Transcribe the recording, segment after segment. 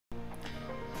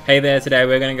Hey there, today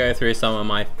we're going to go through some of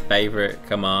my favorite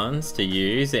commands to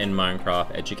use in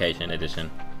Minecraft Education Edition.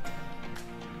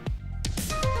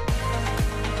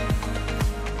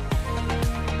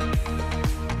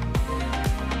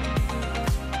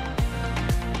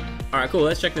 Alright, cool,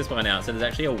 let's check this one out. So there's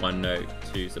actually a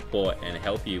OneNote to support and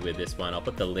help you with this one. I'll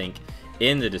put the link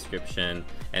in the description.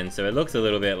 And so it looks a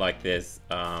little bit like this.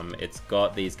 It's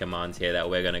got these commands here that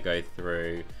we're going to go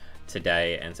through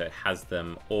today, and so it has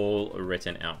them all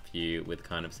written out for you with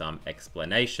kind of some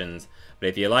explanations. But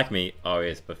if you're like me, I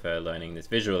always prefer learning this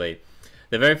visually.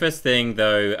 The very first thing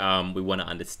though we want to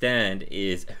understand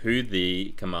is who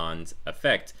the commands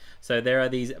affect. So there are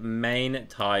these main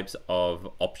types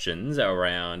of options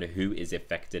around who is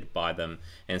affected by them,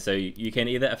 and so you can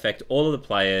either affect all of the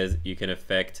players, you can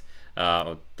affect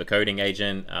the coding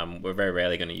agent, we're very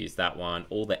rarely going to use that one,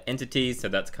 all the entities, so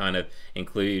that's kind of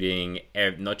including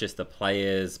not just the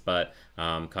players but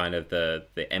kind of the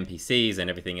NPCs and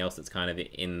everything else that's kind of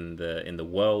in the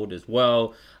world as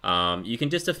well. You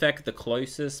can just affect the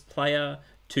closest player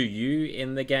to you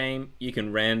in the game. You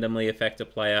can randomly affect a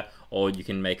player, or you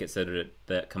can make it so that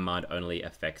the command only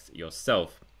affects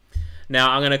yourself.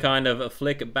 Now I'm going to kind of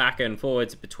flick back and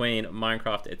forwards between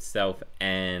Minecraft itself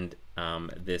and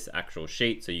this actual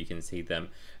sheet so you can see them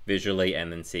visually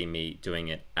and then see me doing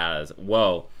it as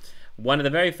well. One of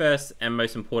the very first and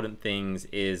most important things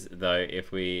is, though,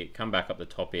 if we come back up the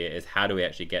top here, is how do we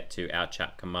actually get to our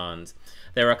chat commands.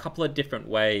 There are a couple of different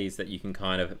ways that you can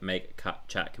kind of make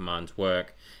chat commands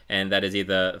work, and that is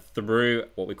either through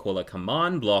what we call a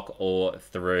command block or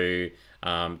through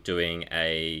doing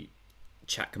a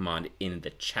chat command in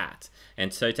the chat.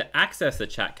 And so to access the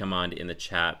chat command in the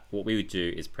chat, what we would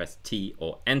do is press T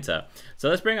or enter. So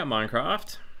let's bring up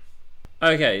Minecraft.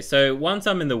 Okay, so once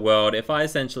I'm in the world, if I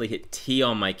essentially hit T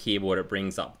on my keyboard, it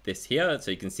brings up this here.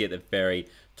 So you can see at the very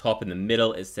top in the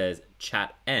middle, it says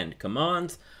chat and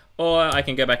commands. Or I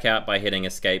can go back out by hitting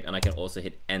escape, and I can also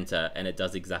hit enter, and it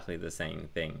does exactly the same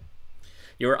thing.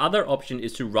 Your other option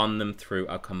is to run them through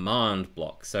a command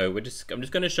block. So I'm just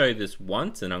going to show you this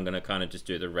once, and I'm going to kind of just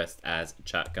do the rest as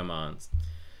chat commands.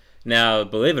 Now,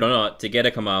 believe it or not, to get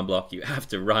a command block, you have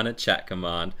to run a chat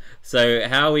command. So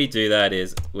how we do that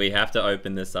is we have to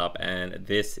open this up, and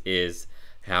this is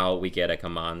how we get a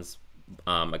command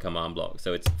block.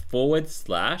 So it's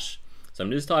 /. So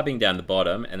I'm just typing down the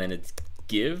bottom, and then it's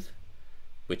give,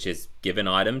 which is give an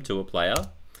item to a player.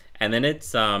 And then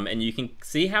it's, and you can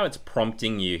see how it's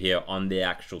prompting you here on the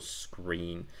actual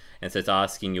screen. And so it's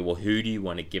asking you, well, who do you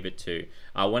want to give it to?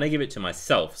 I want to give it to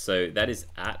myself. So that is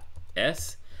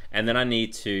 @s. And then I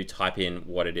need to type in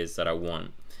what it is that I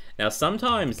want. Now,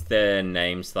 sometimes their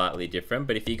name's slightly different,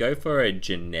 but if you go for a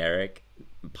generic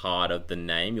part of the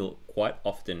name, you'll quite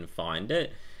often find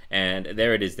it. And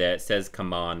there it is there. It says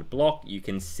command block. You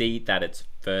can see that it's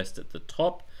first at the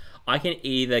top. I can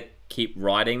either keep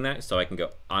writing that, so I can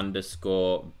go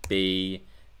 _BL,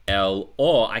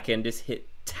 or I can just hit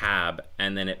tab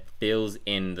and then it fills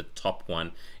in the top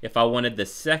one. If I wanted the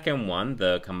second one,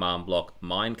 the command block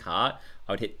minecart,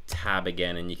 I would hit tab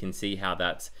again, and you can see how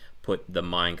that's put the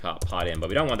minecart part in, but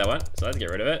we don't want that one, so let's get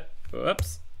rid of it.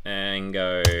 Whoops, and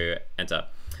go enter.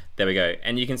 There we go,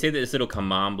 and you can see that this little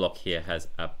command block here has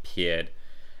appeared.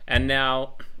 And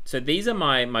now, so these are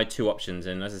my two options,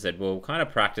 and as I said, we'll kind of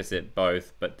practice it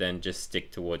both, but then just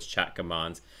stick towards chat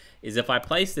commands. Is if I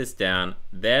place this down,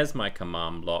 there's my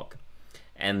command block,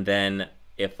 and then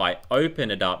if I open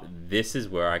it up, this is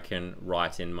where I can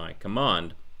write in my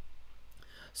command.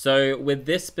 So with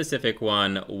this specific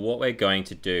one, what we're going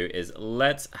to do is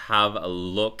let's have a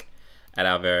look at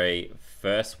our very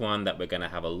first one that we're going to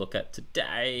have a look at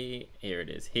today. Here it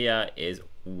is. Here is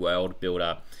World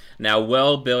Builder. Now,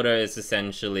 World Builder is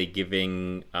essentially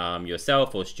giving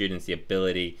yourself or students the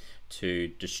ability to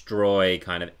destroy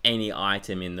kind of any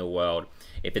item in the world.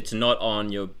 If it's not on,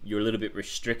 you're a little bit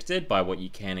restricted by what you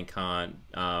can and can't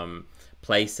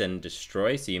place and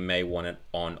destroy, so you may want it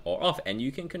on or off, and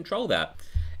you can control that.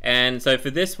 And so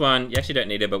for this one, you actually don't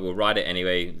need it, but we'll write it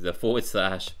anyway, the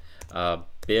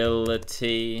 /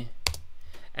 ability,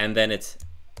 and then it's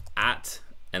 @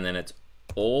 and then it's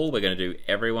all. We're going to do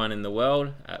everyone in the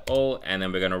world at all, and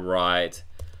then we're going to write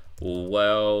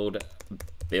World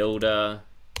Builder,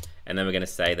 and then we're going to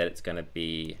say that it's going to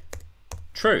be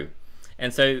true.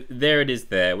 And so there it is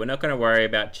there. We're not going to worry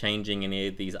about changing any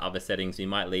of these other settings. We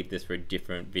might leave this for a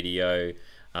different video.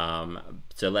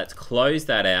 So let's close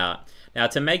that out. Now,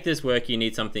 to make this work, you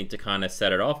need something to kind of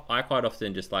set it off. I quite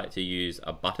often just like to use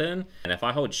a button. And if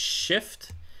I hold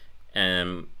Shift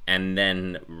and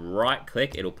then right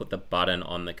click, it'll put the button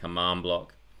on the command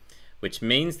block. which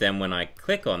means then when I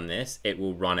click on this, it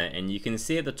will run it. And you can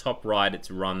see at the top right, it's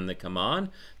run the command.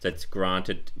 So it's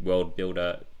granted world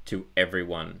builder to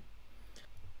everyone.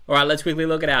 All right, let's quickly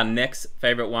look at our next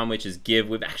favorite one, which is give.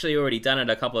 We've actually already done it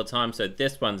a couple of times, so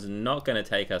this one's not going to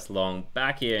take us long.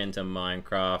 Back here into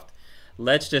Minecraft,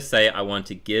 let's just say I want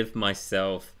to give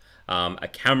myself a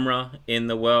camera in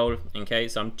the world. Okay,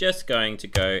 so I'm just going to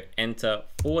go enter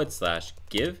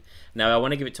 /give. Now I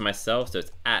want to give it to myself, so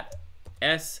it's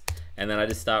 @s, and then I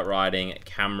just start writing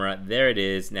camera. There it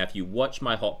is. Now if you watch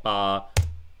my hotbar,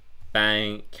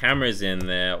 bang, camera's in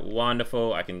there,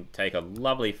 wonderful. I can take a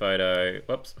lovely photo,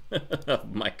 whoops,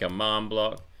 of my command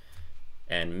block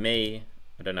and me.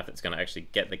 I don't know if it's gonna actually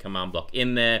get the command block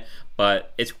in there,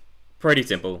 but it's pretty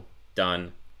simple,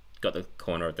 done. Got the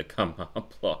corner of the command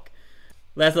block.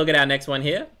 Let's look at our next one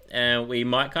here, and we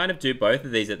might kind of do both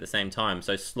of these at the same time.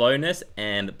 So slowness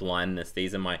and blindness,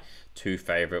 these are my two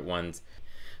favorite ones.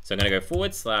 So I'm gonna go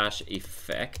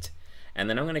 /effect, and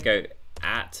then I'm gonna go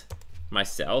at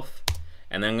myself,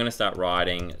 and then I'm gonna start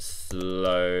writing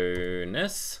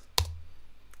slowness,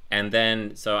 and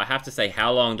then so I have to say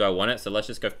how long do I want it. So let's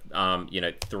just go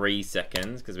 3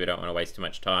 seconds, because we don't want to waste too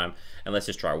much time, and let's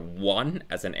just try 1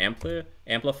 as an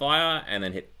amplifier, and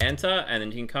then hit enter, and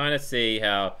then you can kind of see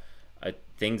how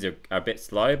things are a bit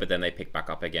slow, but then they pick back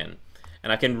up again.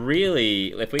 And I can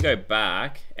really, if we go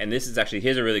back, and this is actually,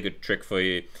 here's a really good trick for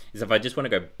you, is if I just want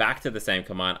to go back to the same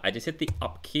command, I just hit the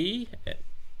up key.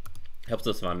 Helps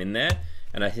us if I'm in there,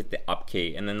 and I hit the up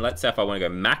key, and then let's say if I want to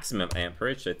go maximum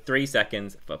amperage, so 3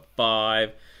 seconds for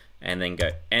 5, and then go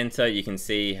enter, you can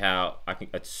see how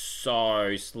it's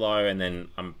so slow, and then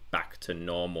I'm back to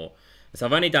normal. So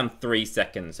I've only done 3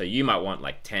 seconds, so you might want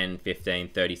like 10, 15,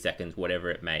 30 seconds, whatever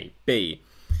it may be.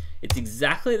 It's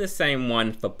exactly the same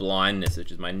one for blindness,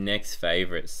 which is my next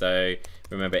favorite. So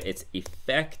remember, it's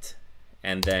effect,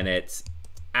 and then it's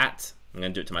at, I'm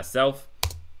gonna do it to myself,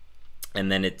 and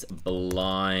then it's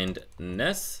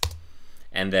blindness,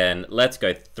 and then let's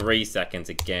go 3 seconds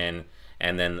again,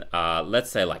 and then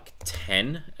let's say like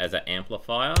 10 as an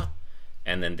amplifier,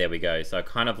 and then there we go. So I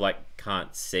kind of like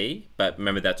can't see, but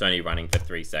remember that's only running for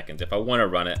 3 seconds. If I want to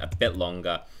run it a bit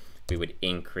longer, we would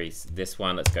increase this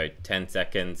one. Let's go 10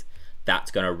 seconds. That's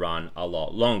going to run a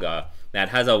lot longer. Now it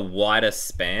has a wider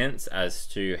span as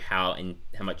to how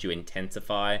much you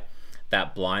intensify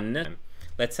that blindness.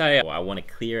 Let's say I want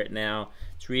to clear it now.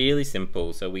 It's really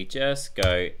simple. So we just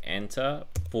go enter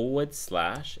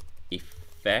 /effect,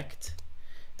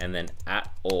 and then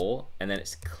at all, and then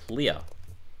it's clear.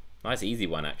 Nice easy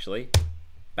one actually.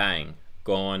 Bang,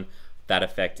 gone. That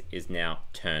effect is now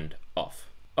turned off.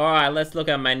 All right, let's look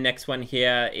at my next one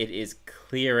here. It is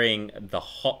clearing the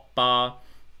hotbar,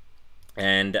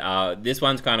 and this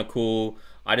one's kind of cool.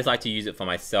 I just like to use it for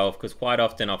myself, because quite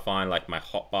often I find like my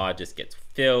hotbar just gets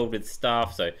filled with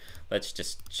stuff. So let's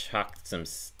just chuck some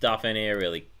stuff in here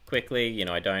really quickly. You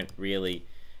know, I don't really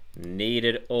need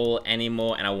it all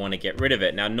anymore, and I want to get rid of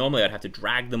it. Now normally I'd have to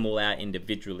drag them all out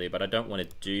individually, but I don't want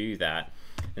to do that.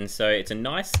 And so it's a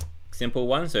nice simple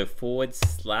one. So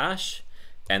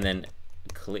 / and then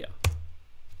clear,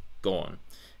 gone.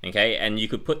 Okay, and you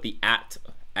could put the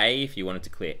 @a if you wanted to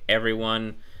clear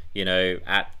everyone, you know,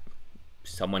 at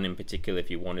someone in particular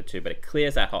if you wanted to, but it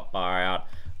clears that hotbar out.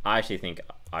 I actually think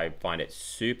I find it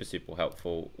super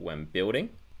helpful when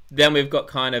building. Then we've got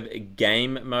kind of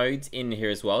game modes in here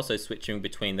as well, so switching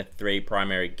between the 3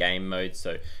 primary game modes,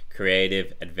 so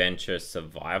creative, adventure,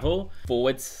 survival,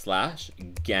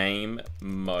 / game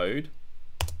mode,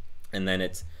 and then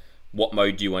it's what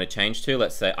mode do you want to change to.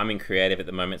 Let's say I'm in creative at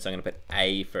the moment, so I'm going to put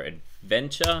A for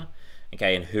adventure.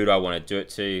 Okay, and who do I want to do it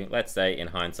to? Let's say in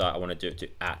hindsight I want to do it to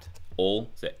 @all,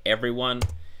 so everyone.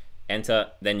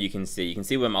 Enter, then you can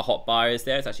see where my hotbar is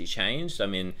there. It's actually changed.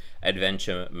 I'm in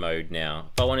adventure mode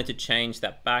now. If I wanted to change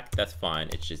that back, that's fine.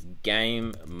 It's just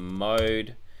game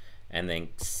mode, and then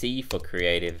C for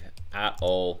creative,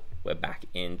 @all. We're back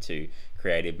into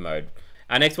creative mode.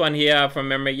 Our next one here from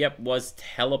memory, yep, was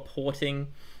teleporting.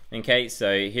 Okay,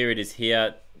 so here it is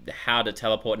here, how to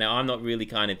teleport. Now I'm not really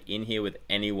kind of in here with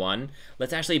anyone.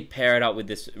 Let's actually pair it up with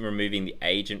this removing the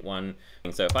agent one.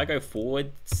 So if I go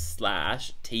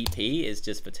 /TP is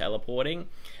just for teleporting,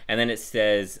 and then it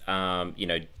says you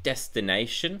know,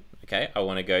 destination. Okay, I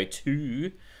want to go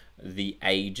to the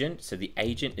agent, so the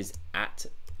agent is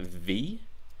 @V.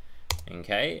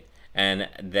 Okay, and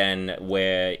then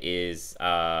where is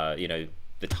you know,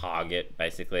 the target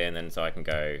basically, and then so I can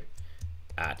go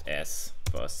 @S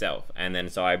for self, and then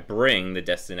so I bring the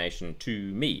destination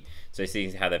to me. So you see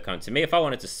how they've come to me. If I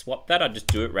wanted to swap that, I'd just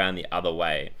do it around the other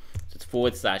way. So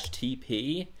it's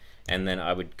 /TP, and then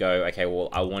I would go, okay, well,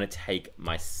 I want to take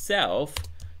myself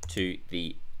to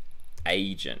the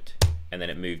agent, and then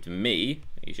it moved me.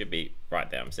 He should be right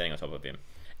there. I'm standing on top of him.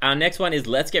 Our next one is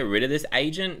let's get rid of this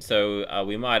agent. So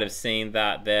we might have seen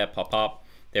that there pop up.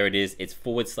 There it is. It's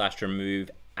 /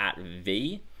 remove at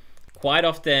V. Quite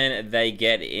often they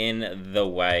get in the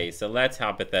way. So let's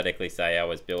hypothetically say I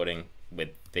was building with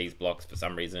these blocks for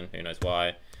some reason, who knows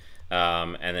why.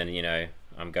 And then, you know,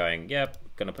 I'm going, yep,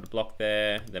 gonna put a block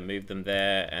there, then move them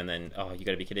there, and then, oh, you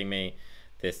gotta be kidding me.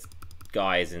 This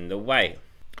guy is in the way.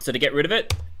 So to get rid of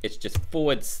it, it's just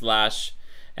 /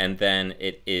 and then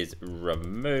it is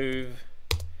remove,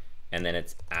 and then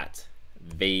it's at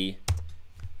V,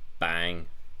 bang,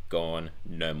 gone,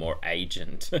 no more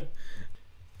agent.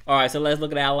 All right, so let's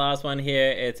look at our last one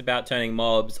here. It's about turning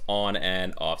mobs on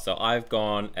and off. So I've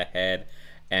gone ahead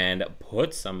and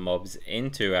put some mobs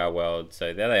into our world.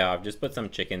 So there they are. I've just put some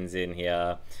chickens in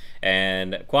here,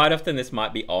 and quite often this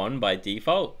might be on by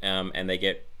default, and they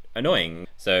get annoying.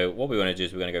 So what we want to do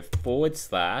is we're going to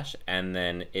go / and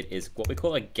then it is what we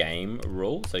call a game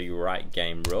rule. So you write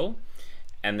game rule,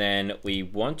 and then we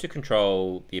want to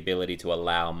control the ability to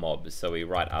allow mobs. So we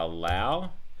write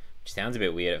allow, which sounds a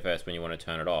bit weird at first when you want to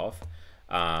turn it off.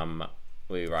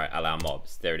 We write allow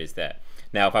mobs. There it is there.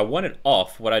 Now if I want it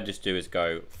off, what I just do is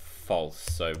go false.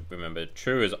 So remember,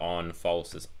 true is on,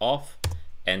 false is off,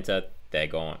 enter, they're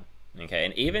gone. Okay,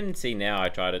 and even see now I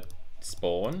try to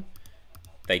spawn,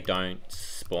 they don't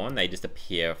spawn, they just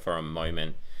appear for a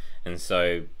moment. And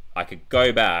so I could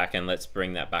go back and let's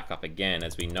bring that back up again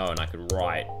as we know, and I could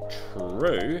write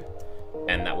true,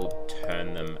 and that will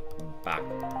turn them back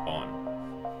on.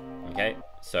 Okay,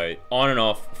 so on and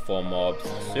off for mobs,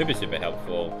 super, super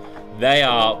helpful. They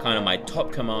are kind of my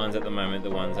top commands at the moment, the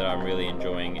ones that I'm really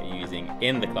enjoying using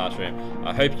in the classroom.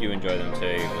 I hope you enjoy them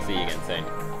too. We'll see you again soon.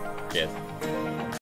 Cheers.